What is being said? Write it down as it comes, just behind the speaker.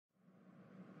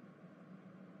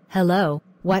Hello,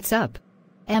 what's up?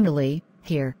 Emily,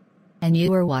 here. And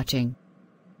you are watching.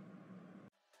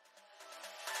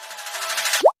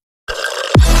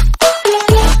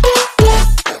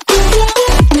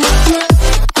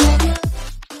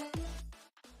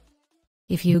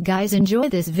 If you guys enjoy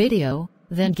this video,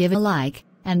 then give a like,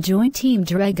 and join Team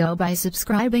Draego by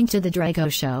subscribing to the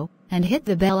Draego Show, and hit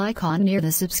the bell icon near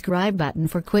the subscribe button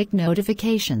for quick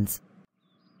notifications.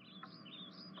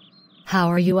 How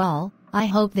are you all? I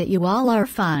hope that you all are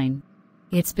fine.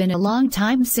 It's been a long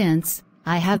time since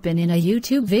I have been in a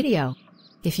YouTube video.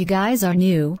 If you guys are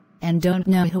new, and don't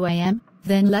know who I am,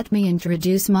 then let me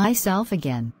introduce myself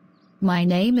again. My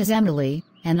name is Emily,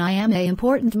 and I am an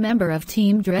important member of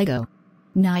Team Draego.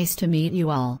 Nice to meet you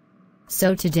all.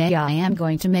 So today I am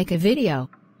going to make a video.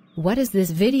 What is this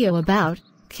video about,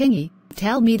 Kingy?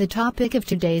 Tell me the topic of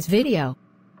today's video.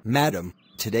 Madam,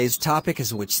 today's topic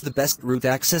is which the best root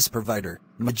access provider,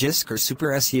 Magisk or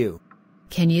SuperSU?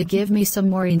 Can you give me some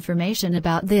more information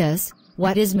about this?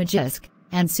 What is Magisk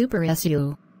and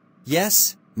SuperSU?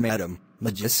 Yes, madam,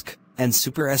 Magisk and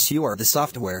SuperSU are the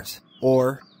softwares,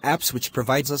 or apps which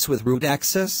provides us with root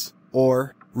access,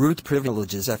 or root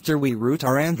privileges after we root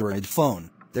our Android phone.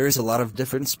 There is a lot of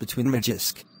difference between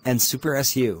Magisk and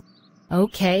SuperSU.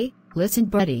 Okay, listen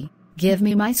buddy, give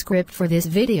me my script for this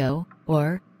video,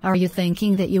 or are you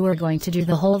thinking that you are going to do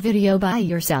the whole video by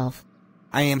yourself?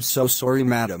 I am so sorry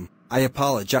madam, I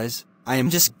apologize, I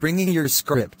am just bringing your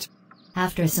script.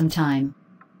 After some time.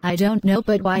 I don't know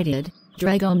but why did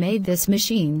Draego made this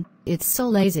machine, it's so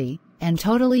lazy, and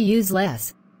totally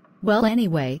useless. Well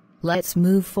anyway, let's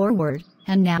move forward,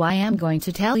 and now I am going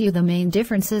to tell you the main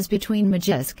differences between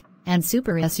Magisk and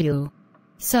SuperSU.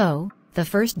 So, the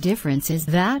first difference is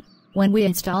that, when we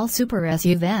install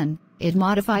SuperSU then, it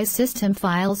modifies system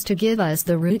files to give us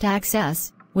the root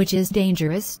access, which is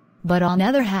dangerous, but on the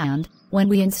other hand, when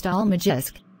we install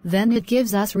Magisk, then it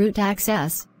gives us root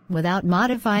access, without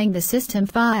modifying the system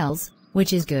files,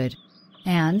 which is good.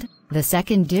 And, the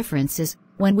second difference is,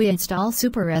 when we install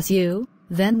SuperSU,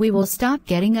 then we will stop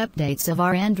getting updates of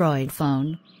our Android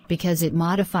phone, because it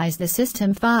modifies the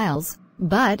system files,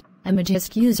 but a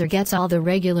Magisk user gets all the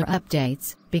regular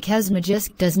updates, because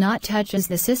Magisk does not touch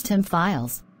the system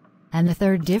files. And the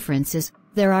third difference is,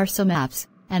 there are some apps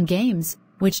and games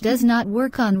which does not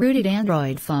work on rooted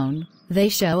Android phone. They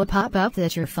show a pop-up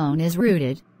that your phone is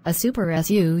rooted. A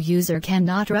SuperSU user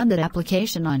cannot run that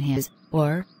application on his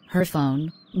or her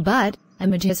phone, but a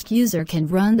Magisk user can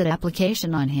run that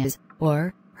application on his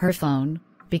or her phone,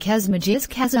 because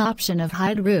Magisk has an option of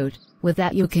hide root. With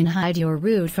that you can hide your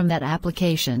root from that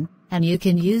application, and you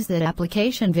can use that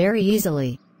application very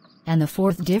easily. And the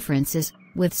fourth difference is,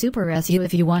 with SuperSU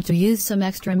if you want to use some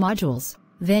extra modules,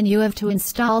 then you have to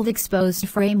install the exposed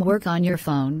framework on your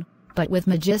phone, but with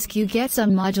Magisk you get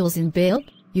some modules inbuilt,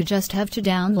 you just have to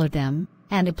download them,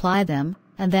 and apply them,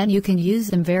 and then you can use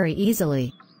them very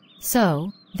easily.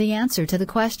 So, the answer to the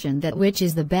question that which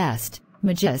is the best,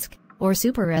 Magisk or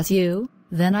SuperSU,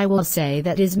 then I will say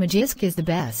that Magisk is the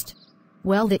best.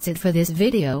 Well, that's it for this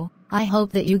video. I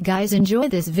hope that you guys enjoy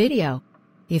this video.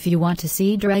 If you want to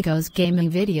see Draego's gaming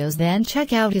videos then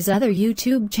check out his other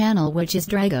YouTube channel which is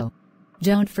Draego.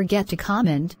 Don't forget to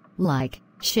comment, like,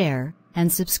 share,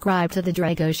 and subscribe to the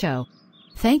Draego Show.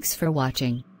 Thanks for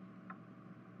watching.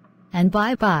 And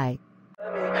bye bye.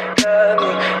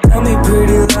 Tell me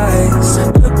pretty lies,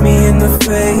 look me in the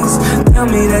face, tell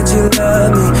me that you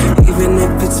love me, even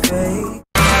if it's fake.